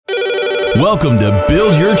Welcome to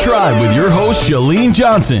Build Your Tribe with your host, Chalene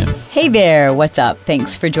Johnson. Hey there, what's up?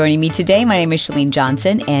 Thanks for joining me today. My name is Chalene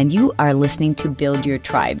Johnson, and you are listening to Build Your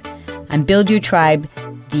Tribe. On Build Your Tribe,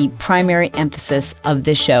 the primary emphasis of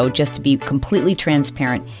this show, just to be completely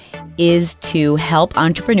transparent, is to help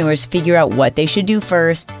entrepreneurs figure out what they should do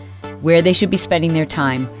first, where they should be spending their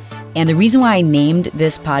time. And the reason why I named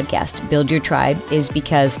this podcast Build Your Tribe is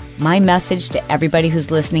because my message to everybody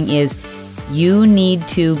who's listening is you need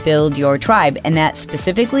to build your tribe, and that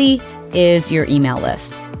specifically is your email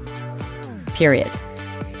list. Period.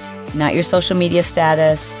 Not your social media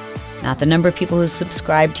status, not the number of people who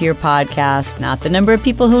subscribe to your podcast, not the number of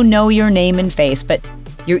people who know your name and face, but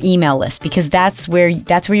your email list, because that's where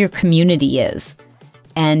your community is.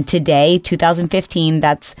 And today, 2015,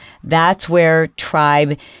 that's where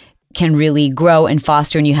tribe can really grow and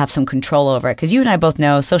foster, and you have some control over it. Because you and I both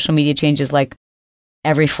know social media changes like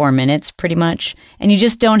every 4 minutes, pretty much, and you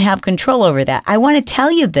just don't have control over that. I want to tell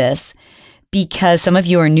you this because some of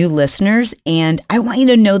you are new listeners, and I want you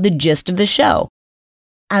to know the gist of the show.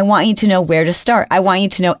 I want you to know where to start. I want you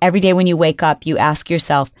to know every day when you wake up, you ask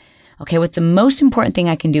yourself, okay, what's the most important thing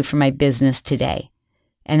I can do for my business today?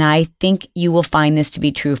 And I think you will find this to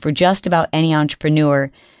be true for just about any entrepreneur,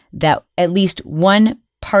 that at least one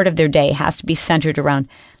part of their day has to be centered around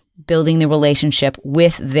building the relationship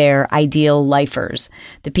with their ideal lifers,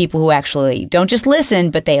 the people who actually don't just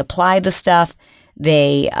listen, but they apply the stuff.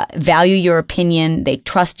 They value your opinion. They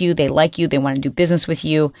trust you. They like you. They want to do business with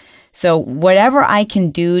you. So whatever I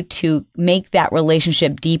can do to make that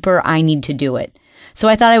relationship deeper, I need to do it. So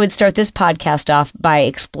I thought I would start this podcast off by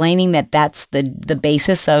explaining that that's the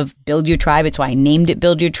basis of Build Your Tribe. It's why I named it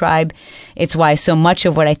Build Your Tribe. It's why so much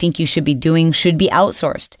of what I think you should be doing should be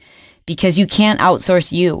outsourced. Because you can't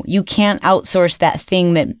outsource you. You can't outsource that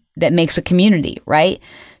thing that makes a community, right?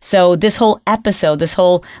 So this whole episode, this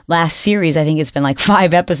whole last series, I think it's been like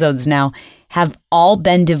 5 episodes now, have all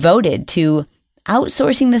been devoted to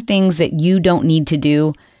outsourcing the things that you don't need to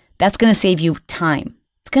do. That's going to save you time.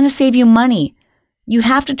 It's going to save you money. You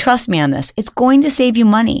have to trust me on this. It's going to save you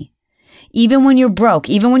money. Even when you're broke,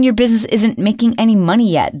 even when your business isn't making any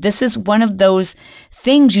money yet, this is one of those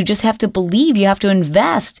things you just have to believe. You have to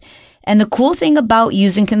invest. And the cool thing about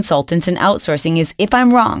using consultants and outsourcing is if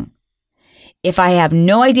I'm wrong, if I have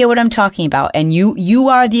no idea what I'm talking about, and you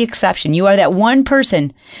are the exception, you are that one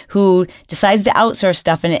person who decides to outsource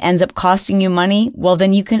stuff and it ends up costing you money, well,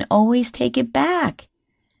 then you can always take it back.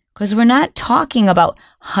 Because we're not talking about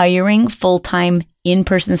hiring full-time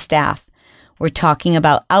in-person staff. We're talking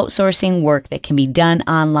about outsourcing work that can be done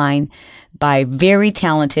online by very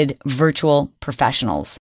talented virtual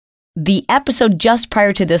professionals. The episode just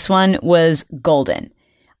prior to this one was golden.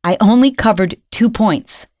 I only covered 2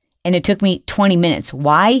 points, and it took me 20 minutes.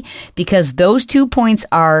 Why? Because those 2 points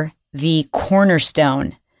are the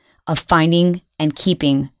cornerstone of finding and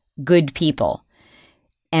keeping good people.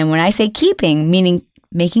 And when I say keeping, meaning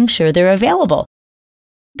making sure they're available.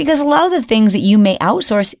 Because a lot of the things that you may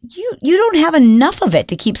outsource, you don't have enough of it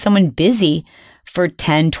to keep someone busy for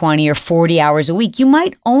 10, 20, or 40 hours a week. You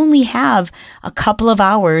might only have a couple of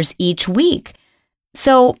hours each week.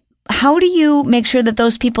 So how do you make sure that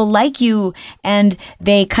those people like you and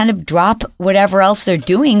they kind of drop whatever else they're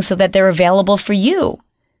doing so that they're available for you?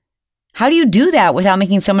 How do you do that without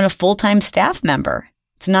making someone a full-time staff member?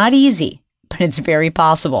 It's not easy, but it's very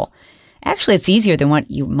possible. Actually, it's easier than what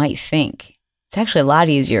you might think. It's actually a lot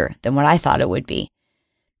easier than what I thought it would be.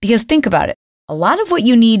 Because think about it. A lot of what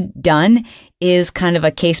you need done is kind of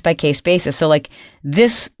a case-by-case basis. So like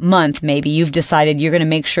this month, maybe you've decided you're going to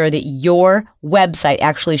make sure that your website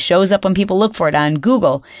actually shows up when people look for it on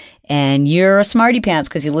Google. And you're a smarty pants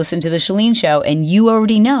because you listen to the Chalene Show, and you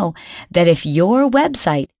already know that if your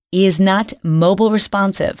website is not mobile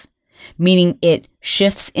responsive, meaning it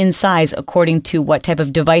shifts in size according to what type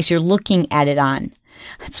of device you're looking at it on.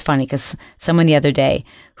 It's funny because someone the other day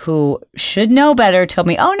who should know better told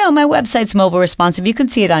me, oh no, my website's mobile responsive. You can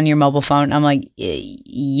see it on your mobile phone. I'm like,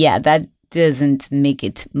 yeah, that doesn't make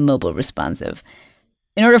it mobile responsive.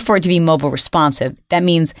 In order for it to be mobile responsive, that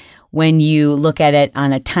means when you look at it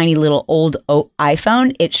on a tiny little old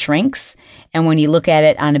iPhone, it shrinks. And when you look at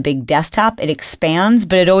it on a big desktop, it expands,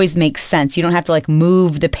 but it always makes sense. You don't have to like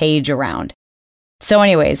move the page around. So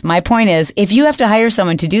anyways, my point is, if you have to hire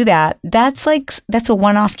someone to do that, that's a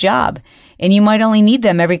one-off job. And you might only need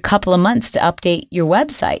them every couple of months to update your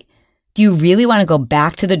website. Do you really want to go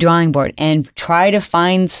back to the drawing board and try to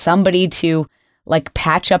find somebody to like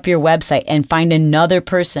patch up your website and find another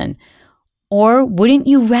person? Or wouldn't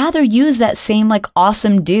you rather use that same like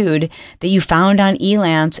awesome dude that you found on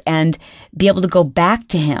Elance and be able to go back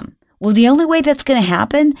to him Well, the only way that's going to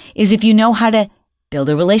happen is if you know how to build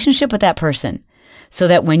a relationship with that person so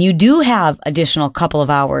that when you do have additional couple of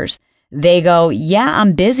hours, they go, yeah,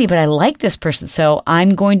 I'm busy, but I like this person, so I'm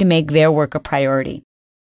going to make their work a priority.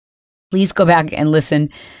 Please go back and listen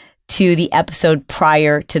to the episode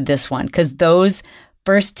prior to this one, because those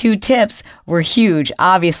first 2 tips were huge.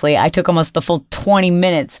 Obviously, I took almost the full 20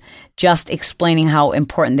 minutes just explaining how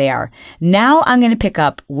important they are. Now I'm going to pick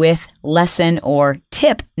up with lesson or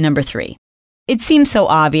tip number 3. It seems so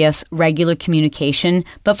obvious, regular communication,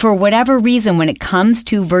 but for whatever reason, when it comes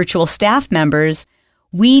to virtual staff members,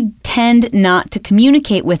 we tend not to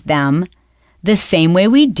communicate with them the same way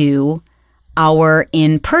we do our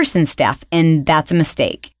in-person staff, and that's a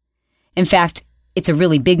mistake. In fact, it's a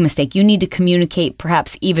really big mistake. You need to communicate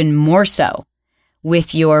perhaps even more so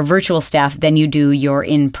with your virtual staff than you do your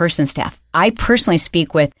in-person staff. I personally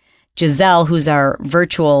speak with Giselle, who's our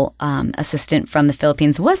virtual assistant from the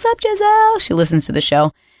Philippines. What's up, Giselle? She listens to the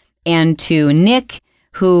show. And to Nick,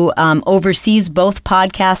 who oversees both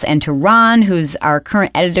podcasts, and to Ron, who's our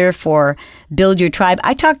current editor for Build Your Tribe.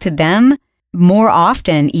 I talk to them more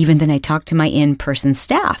often even than I talk to my in-person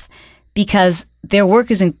staff because their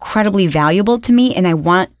work is incredibly valuable to me and I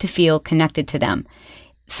want to feel connected to them.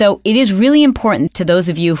 So it is really important to those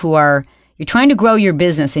of you who you're trying to grow your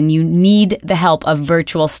business and you need the help of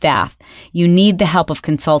virtual staff. You need the help of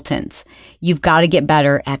consultants. You've got to get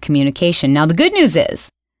better at communication. Now, the good news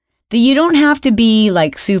is that you don't have to be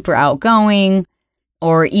like super outgoing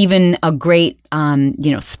or even a great,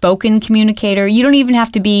 spoken communicator. You don't even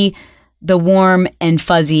have to be the warm and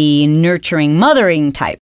fuzzy, nurturing, mothering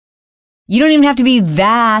type. You don't even have to be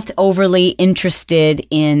that overly interested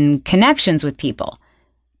in connections with people.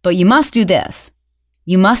 But you must do this.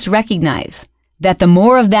 You must recognize that the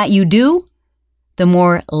more of that you do, the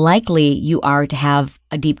more likely you are to have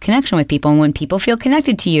a deep connection with people. And when people feel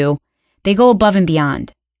connected to you, they go above and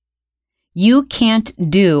beyond. You can't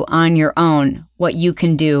do on your own what you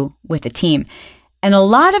can do with a team. And a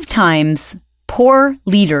lot of times, poor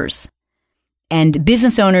leaders and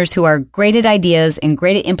business owners who are great at ideas and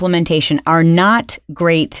great at implementation are not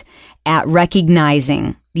great at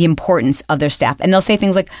recognizing the importance of their staff. And they'll say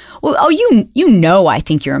things like, well, you know I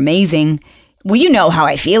think you're amazing. Well, you know how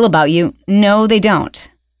I feel about you. No, they don't.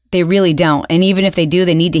 They really don't. And even if they do,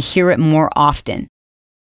 they need to hear it more often.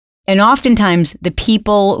 And oftentimes, the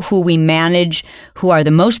people who we manage, who are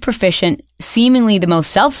the most proficient, seemingly the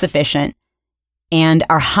most self-sufficient, and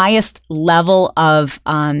our highest level of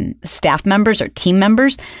staff members or team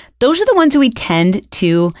members, those are the ones who we tend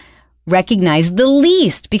to recognize the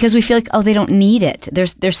least because we feel like, oh, they don't need it.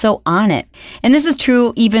 They're so on it. And this is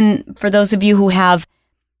true even for those of you who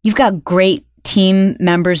you've got great team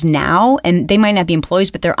members now, and they might not be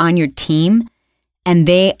employees, but they're on your team, and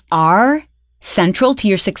they are central to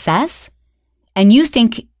your success. And you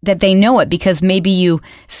think that they know it because maybe you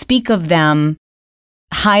speak of them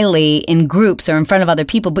highly in groups or in front of other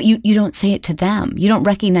people, but you don't say it to them. You don't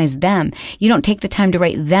recognize them. You don't take the time to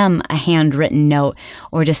write them a handwritten note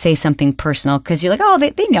or to say something personal because you're like, oh,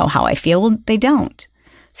 they know how I feel. Well, they don't.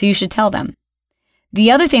 So you should tell them.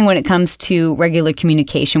 The other thing when it comes to regular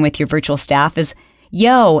communication with your virtual staff is,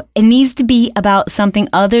 it needs to be about something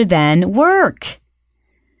other than work.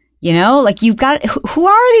 Like you've got, who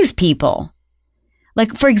are these people?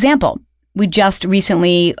 Like, for example, we just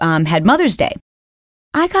recently had Mother's Day.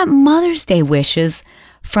 I got Mother's Day wishes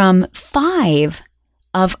from 5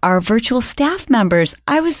 of our virtual staff members.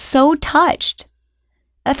 I was so touched.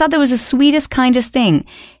 I thought that was the sweetest, kindest thing.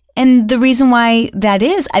 And the reason why that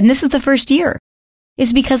is, and this is the first year,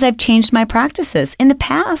 is because I've changed my practices. In the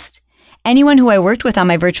past, anyone who I worked with on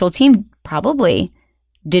my virtual team probably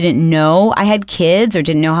didn't know I had kids or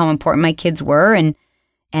didn't know how important my kids were. And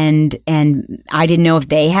I didn't know if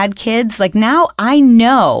they had kids. Like now I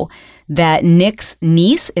know that Nick's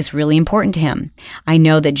niece is really important to him. I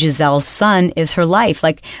know that Giselle's son is her life.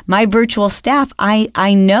 Like my virtual staff,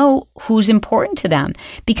 I know who's important to them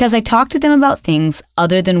because I talk to them about things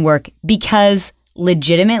other than work because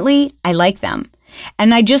legitimately I like them.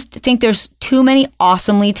 And I just think there's too many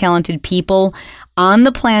awesomely talented people on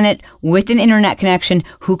the planet with an internet connection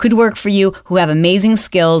who could work for you, who have amazing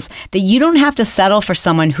skills, that you don't have to settle for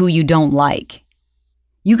someone who you don't like.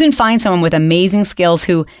 You can find someone with amazing skills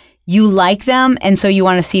who you like them, and so you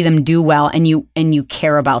want to see them do well, and you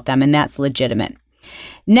care about them, and that's legitimate.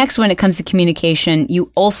 Next, when it comes to communication,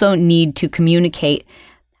 you also need to communicate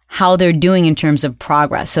how they're doing in terms of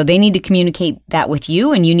progress. So they need to communicate that with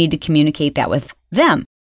you, and you need to communicate that with them.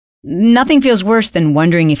 Nothing feels worse than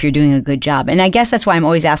wondering if you're doing a good job. And I guess that's why I'm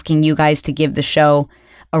always asking you guys to give the show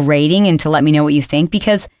a rating and to let me know what you think,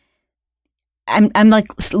 because I'm like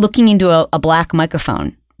looking into a black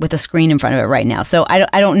microphone with a screen in front of it right now. So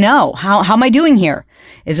I don't know. How am I doing here?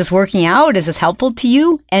 Is this working out? Is this helpful to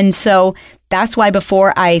you? And so that's why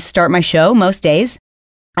before I start my show, most days,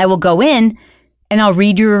 I will go in and I'll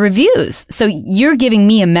read your reviews. So you're giving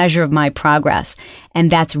me a measure of my progress. And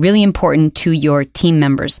that's really important to your team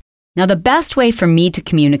members. Now, the best way for me to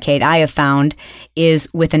communicate, I have found, is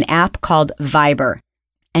with an app called Viber.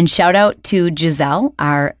 And shout out to Giselle,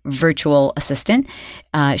 our virtual assistant.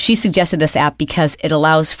 She suggested this app because it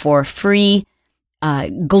allows for free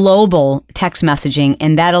global text messaging,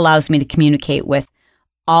 and that allows me to communicate with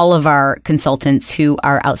all of our consultants who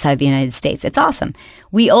are outside the United States. It's awesome.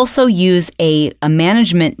 We also use a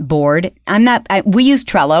management board. We use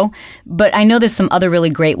Trello, but I know there's some other really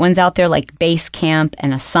great ones out there like Basecamp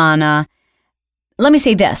and Asana. Let me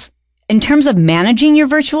say this. In terms of managing your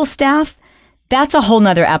virtual staff, that's a whole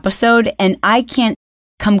nother episode, and I can't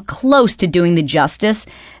come close to doing the justice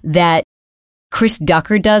that Chris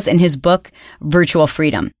Ducker does in his book, Virtual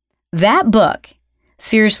Freedom. That book,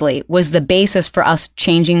 seriously, was the basis for us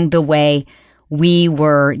changing the way we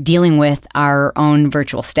were dealing with our own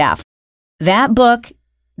virtual staff. That book,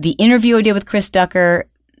 the interview I did with Chris Ducker,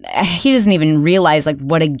 he doesn't even realize like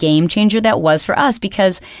what a game changer that was for us,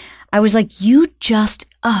 because I was like,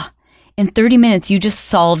 in 30 minutes, you just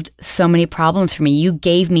solved so many problems for me. You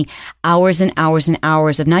gave me hours and hours and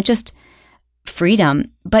hours of not just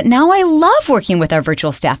freedom, but now I love working with our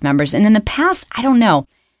virtual staff members. And in the past, I don't know,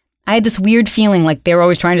 I had this weird feeling like they were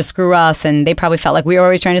always trying to screw us, and they probably felt like we were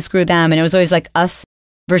always trying to screw them. And it was always like us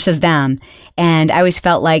versus them. And I always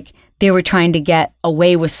felt like they were trying to get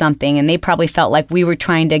away with something, and they probably felt like we were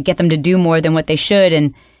trying to get them to do more than what they should.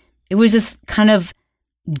 And it was this kind of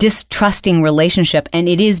distrusting relationship. And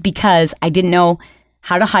it is because I didn't know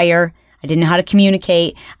how to hire. I didn't know how to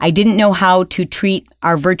communicate. I didn't know how to treat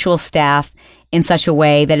our virtual staff in such a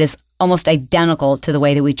way that is almost identical to the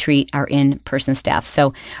way that we treat our in-person staff.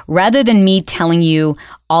 So rather than me telling you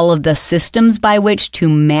all of the systems by which to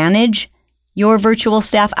manage your virtual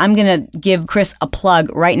staff, I'm going to give Chris a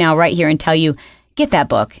plug right now, right here, and tell you, get that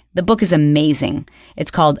book. The book is amazing.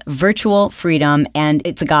 It's called Virtual Freedom, and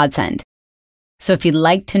it's a godsend. So if you'd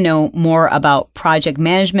like to know more about project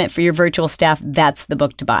management for your virtual staff, that's the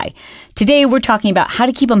book to buy. Today, we're talking about how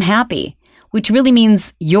to keep them happy, which really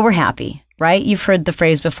means you're happy, right? You've heard the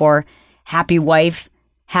phrase before, happy wife,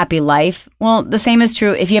 happy life. Well, the same is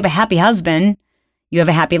true. If you have a happy husband, you have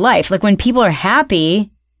a happy life. Like when people are happy,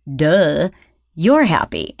 you're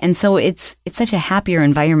happy. And so it's such a happier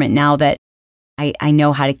environment now that I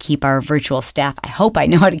know how to keep our virtual staff. I hope I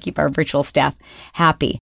know how to keep our virtual staff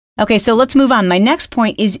happy. Okay, so let's move on. My next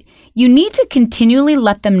point is you need to continually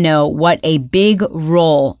let them know what a big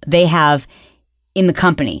role they have in the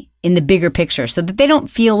company, in the bigger picture, so that they don't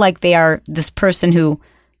feel like they are this person who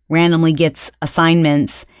randomly gets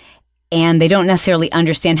assignments and they don't necessarily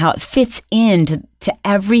understand how it fits into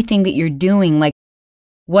everything that you're doing. Like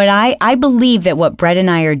what I believe that what Brett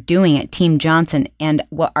and I are doing at Team Johnson and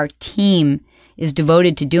what our team is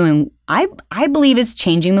devoted to doing, I believe it's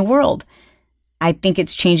changing the world. I think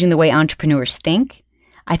it's changing the way entrepreneurs think.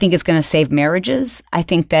 I think it's going to save marriages. I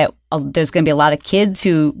think that there's going to be a lot of kids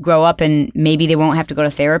who grow up and maybe they won't have to go to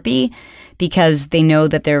therapy because they know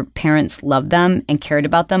that their parents loved them and cared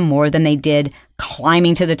about them more than they did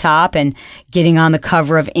climbing to the top and getting on the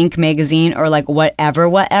cover of Inc. magazine or like whatever.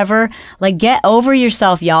 Like get over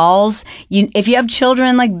yourself, y'alls. If you have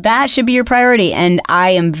children, like that should be your priority. And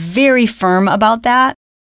I am very firm about that.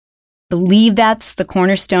 Believe that's the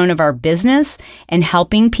cornerstone of our business and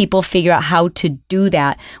helping people figure out how to do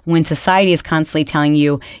that when society is constantly telling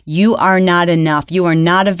you, you are not enough. You are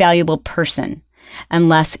not a valuable person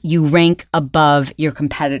unless you rank above your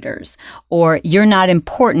competitors, or you're not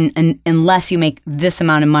important unless you make this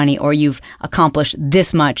amount of money or you've accomplished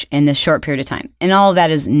this much in this short period of time. And all of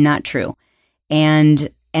that is not true.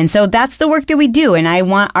 And so that's the work that we do. And I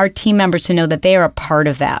want our team members to know that they are a part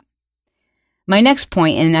of that. My next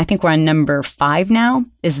point, and I think we're on number 5 now,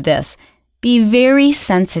 is this. Be very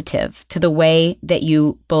sensitive to the way that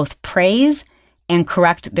you both praise and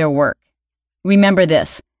correct their work. Remember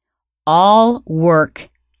this, all work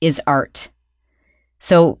is art.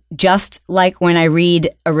 So just like when I read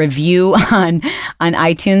a review on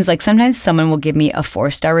iTunes, like sometimes someone will give me a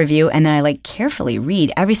 4-star review and then I like carefully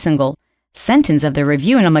read every single sentence of the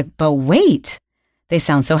review and I'm like, but wait, they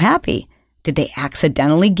sound so happy. Did they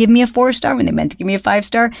accidentally give me a 4-star when they meant to give me a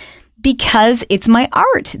 5-star? Because it's my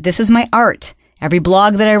art. This is my art. Every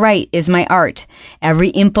blog that I write is my art.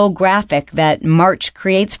 Every infographic that March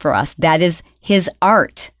creates for us, that is his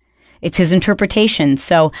art. It's his interpretation.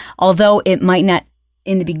 So although it might not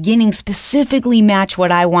in the beginning specifically match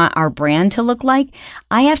what I want our brand to look like,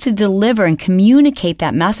 I have to deliver and communicate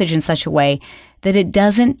that message in such a way that it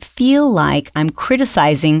doesn't feel like I'm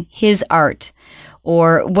criticizing his art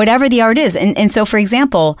or whatever the art is. And so, for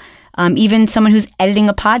example, even someone who's editing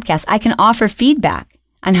a podcast, I can offer feedback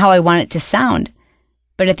on how I want it to sound.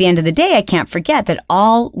 But at the end of the day, I can't forget that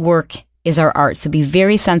all work is our art. So be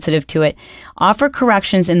very sensitive to it. Offer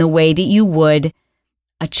corrections in the way that you would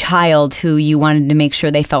a child who you wanted to make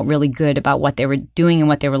sure they felt really good about what they were doing and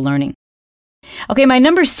what they were learning. Okay, my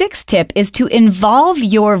number 6 tip is to involve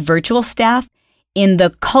your virtual staff in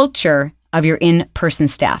the culture of your in-person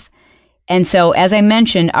staff. And so, as I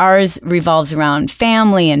mentioned, ours revolves around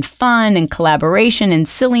family and fun and collaboration and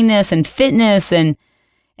silliness and fitness and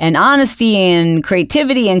honesty and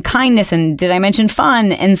creativity and kindness. And did I mention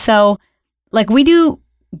fun? And so, like, we do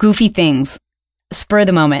goofy things, spur of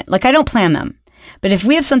the moment. Like, I don't plan them. But if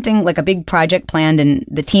we have something like a big project planned and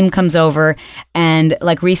the team comes over, and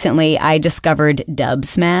like recently I discovered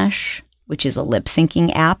Dubsmash, which is a lip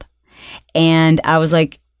syncing app. And I was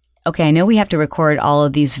like, okay, I know we have to record all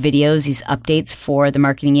of these videos, these updates for the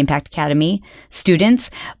Marketing Impact Academy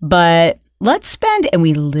students, but let's spend, and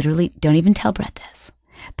we literally don't even tell Brett this,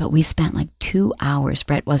 but we spent like 2 hours.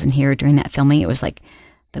 Brett wasn't here during that filming. It was like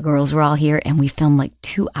the girls were all here and we filmed like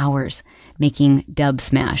 2 hours making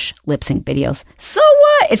Dubsmash lip sync videos. So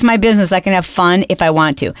what? It's my business. I can have fun if I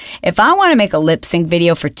want to. If I want to make a lip sync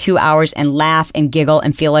video for 2 hours and laugh and giggle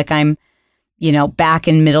and feel like I'm, back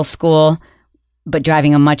in middle school, but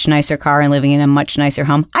driving a much nicer car and living in a much nicer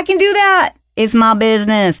home, I can do that. It's my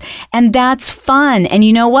business. And that's fun. And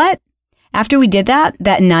you know what? After we did that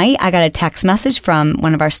night, I got a text message from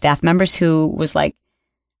one of our staff members who was like,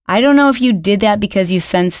 I don't know if you did that because you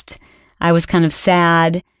sensed I was kind of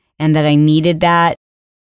sad and that I needed that,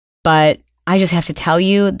 but I just have to tell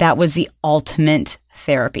you, that was the ultimate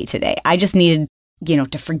therapy today. I just needed,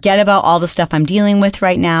 to forget about all the stuff I'm dealing with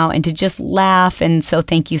right now and to just laugh. And so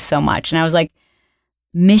thank you so much. And I was like,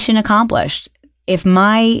 mission accomplished. If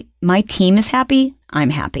my team is happy,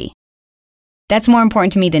 I'm happy. That's more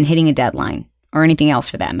important to me than hitting a deadline or anything else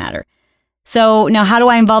for that matter. So now how do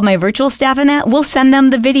I involve my virtual staff in that? We'll send them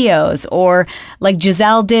the videos, or like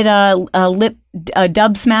Giselle did a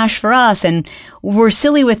Dubsmash for us and we're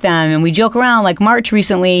silly with them and we joke around. Like March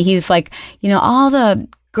recently, he's like, all the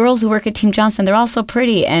girls who work at Team Johnson, they're all so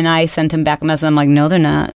pretty. And I sent him back a message. I'm like, no, they're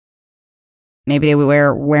not. Maybe they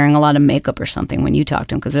were wearing a lot of makeup or something when you talk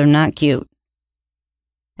to them because they're not cute.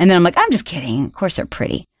 And then I'm like, I'm just kidding. Of course they're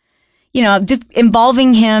pretty. Just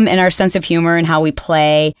involving him in our sense of humor and how we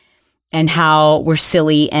play and how we're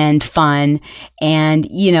silly and fun and,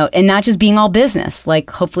 and not just being all business. Like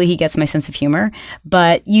hopefully he gets my sense of humor,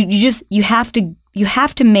 but you have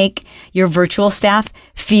to make your virtual staff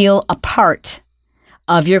feel a part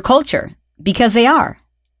of your culture because they are.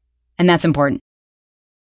 And that's important.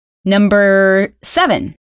 Number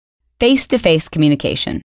 7, face-to-face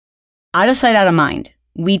communication. Out of sight, out of mind.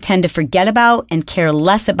 We tend to forget about and care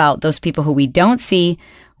less about those people who we don't see,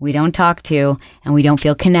 we don't talk to, and we don't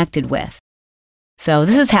feel connected with. So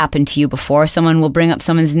this has happened to you before. Someone will bring up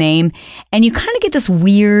someone's name and you kind of get this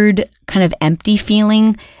weird kind of empty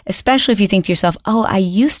feeling, especially if you think to yourself, oh, I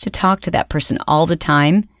used to talk to that person all the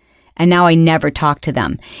time and now I never talk to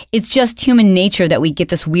them. It's just human nature that we get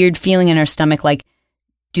this weird feeling in our stomach like,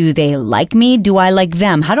 do they like me? Do I like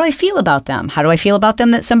them? How do I feel about them? How do I feel about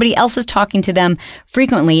them that somebody else is talking to them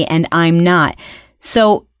frequently and I'm not?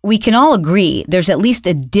 So we can all agree there's at least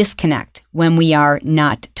a disconnect when we are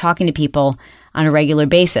not talking to people on a regular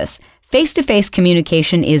basis. Face-to-face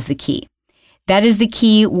communication is the key. That is the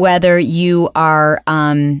key whether you are,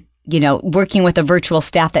 working with a virtual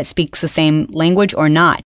staff that speaks the same language or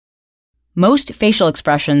not. Most facial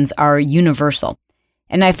expressions are universal.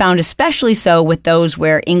 And I found especially so with those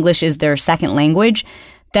where English is their second language,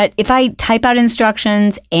 that if I type out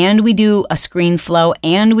instructions and we do a screen flow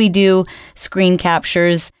and we do screen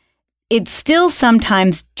captures, it still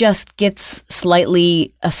sometimes just gets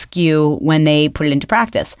slightly askew when they put it into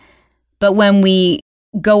practice. But when we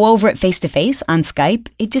go over it face to face on Skype,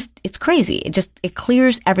 it's crazy. It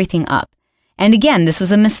clears everything up. And again, this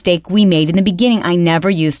was a mistake we made in the beginning. I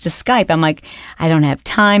never used to Skype. I'm like, I don't have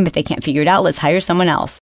time. If they can't figure it out, let's hire someone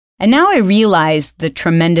else. And now I realize the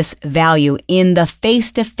tremendous value in the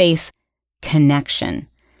face-to-face connection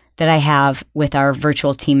that I have with our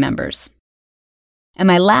virtual team members. And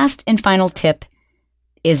my last and final tip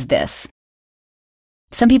is this.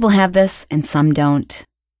 Some people have this and some don't.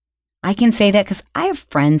 I can say that because I have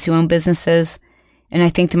friends who own businesses, and I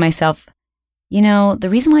think to myself, the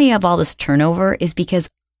reason why you have all this turnover is because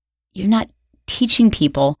you're not teaching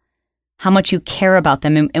people how much you care about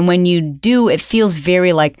them. And when you do, it feels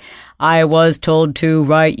very like, I was told to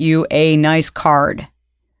write you a nice card.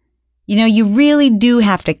 You know, you really do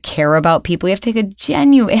have to care about people. You have to take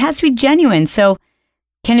it has to be genuine. So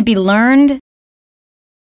can it be learned?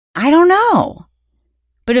 I don't know.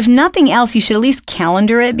 But if nothing else, you should at least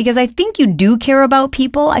calendar it, because I think you do care about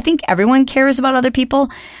people. I think everyone cares about other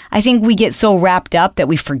people. I think we get so wrapped up that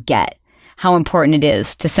we forget how important it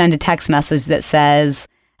is to send a text message that says,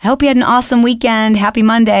 I hope you had an awesome weekend. Happy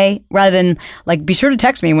Monday. Rather than like, be sure to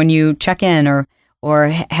text me when you check in, or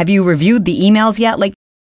have you reviewed the emails yet? Like,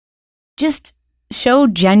 just show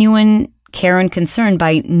genuine care and concern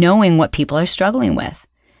by knowing what people are struggling with,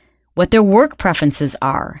 what their work preferences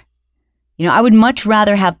are. You know, I would much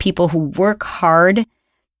rather have people who work hard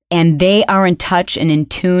and they are in touch and in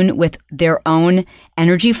tune with their own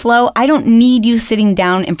energy flow. I don't need you sitting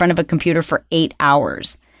down in front of a computer for 8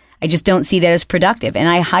 hours. I just don't see that as productive. And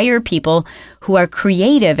I hire people who are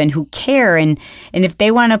creative and who care. And if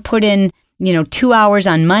they want to put in, 2 hours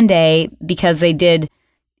on Monday because they did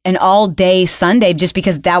an all day Sunday just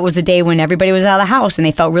because that was the day when everybody was out of the house and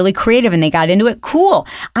they felt really creative and they got into it, cool.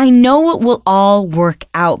 I know it will all work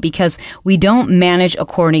out because we don't manage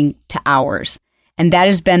according to hours. And that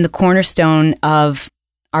has been the cornerstone of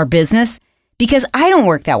our business, because I don't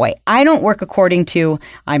work that way. I don't work according to,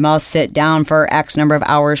 I must sit down for X number of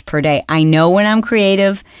hours per day. I know when I'm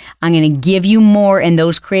creative, I'm going to give you more in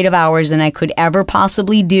those creative hours than I could ever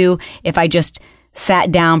possibly do if I just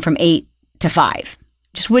sat down from 8 to 5.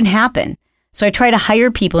 Just wouldn't happen. So I try to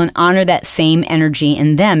hire people and honor that same energy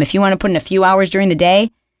in them. If you want to put in a few hours during the day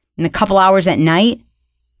and a couple hours at night,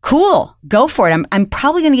 cool, go for it. I'm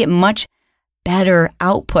probably going to get much better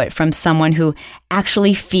output from someone who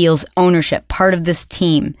actually feels ownership, part of this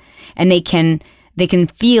team, and they can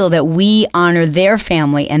feel that we honor their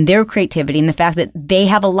family and their creativity and the fact that they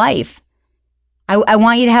have a life. I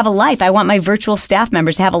want you to have a life. I want my virtual staff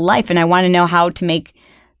members to have a life, and I want to know how to make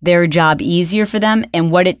their job easier for them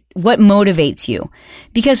and what motivates you.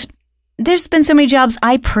 Because there's been so many jobs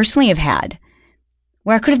I personally have had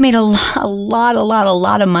where I could have made a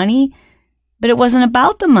lot of money, but it wasn't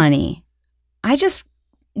about the money. I just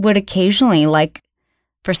would occasionally like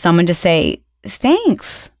for someone to say,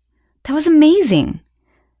 thanks, that was amazing.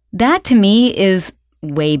 That to me is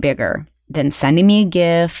way bigger than sending me a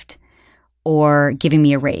gift or giving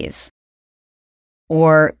me a raise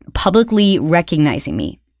or publicly recognizing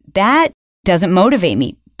me. That doesn't motivate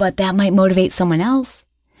me, but that might motivate someone else.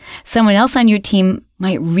 Someone else on your team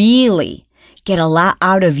might really get a lot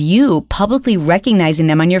out of you publicly recognizing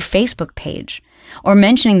them on your Facebook page or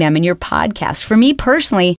mentioning them in your podcast. For me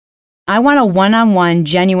personally, I want a one-on-one,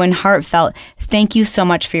 genuine, heartfelt, thank you so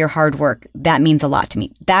much for your hard work. That means a lot to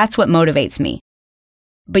me. That's what motivates me.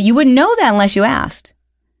 But you wouldn't know that unless you asked.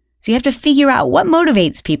 So you have to figure out what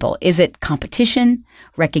motivates people. Is it competition,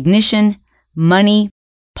 recognition, money,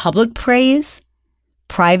 public praise,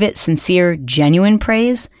 private, sincere, genuine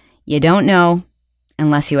praise? You don't know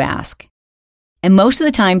unless you ask. And most of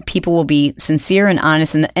the time, people will be sincere and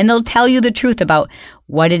honest, and they'll tell you the truth about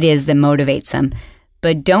what it is that motivates them.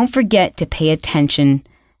 But don't forget to pay attention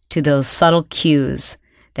to those subtle cues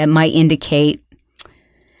that might indicate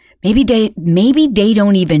maybe they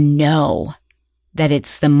don't even know that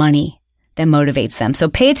it's the money that motivates them. So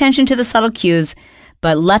pay attention to the subtle cues,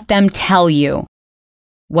 but let them tell you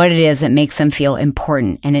what it is that makes them feel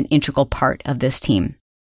important and an integral part of this team.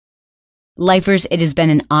 Lifers, it has been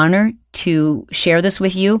an honor to share this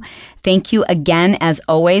with you. Thank you again, as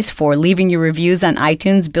always, for leaving your reviews on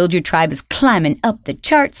iTunes. Build Your Tribe is climbing up the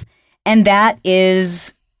charts. And that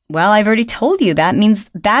is, well, I've already told you, that means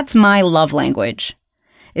that's my love language,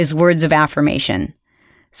 is words of affirmation.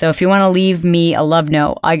 So if you want to leave me a love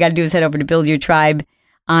note, all you got to do is head over to Build Your Tribe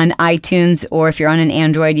on iTunes, or if you're on an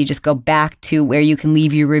Android, you just go back to where you can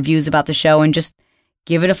leave your reviews about the show and just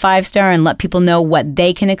give it a 5-star and let people know what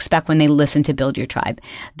they can expect when they listen to Build Your Tribe.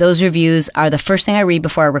 Those reviews are the first thing I read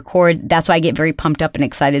before I record. That's why I get very pumped up and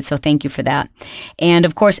excited, so thank you for that. And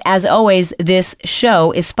of course, as always, this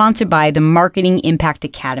show is sponsored by the Marketing Impact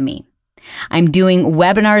Academy. I'm doing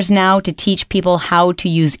webinars now to teach people how to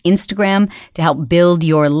use Instagram to help build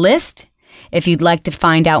your list. If you'd like to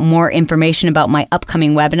find out more information about my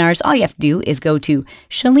upcoming webinars, all you have to do is go to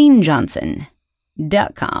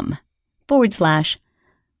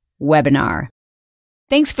shalenejohnson.com/webinar.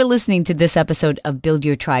 Thanks for listening to this episode of Build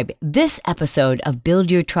Your Tribe. This episode of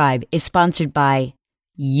Build Your Tribe is sponsored by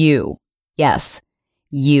you. Yes,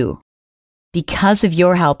 you. Because of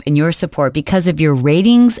your help and your support, because of your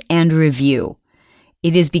ratings and review,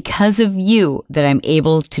 it is because of you that I'm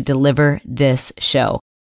able to deliver this show.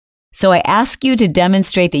 So I ask you to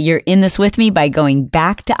demonstrate that you're in this with me by going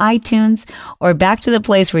back to iTunes or back to the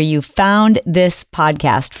place where you found this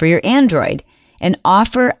podcast for your Android and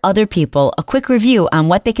offer other people a quick review on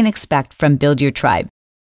what they can expect from Build Your Tribe.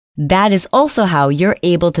 That is also how you're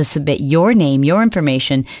able to submit your name, your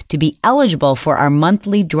information to be eligible for our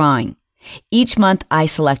monthly drawing. Each month I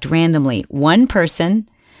select randomly one person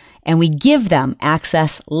and we give them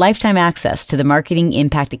lifetime access to the Marketing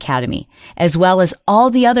Impact Academy, as well as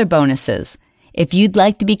all the other bonuses. If you'd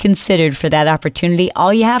like to be considered for that opportunity,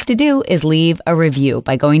 all you have to do is leave a review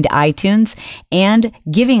by going to iTunes and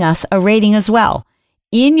giving us a rating as well.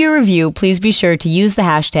 In your review, please be sure to use the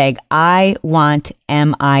hashtag #IWantMIA.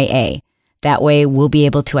 That way we'll be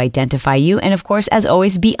able to identify you and, of course, as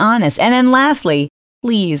always, be honest. And then lastly,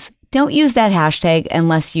 please don't use that hashtag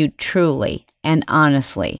unless you truly and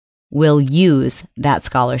honestly will use that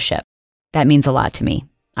scholarship. That means a lot to me.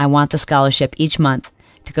 I want the scholarship each month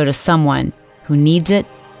to go to someone who needs it,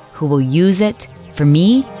 who will use it. For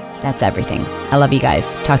me, that's everything. I love you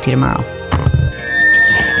guys. Talk to you tomorrow.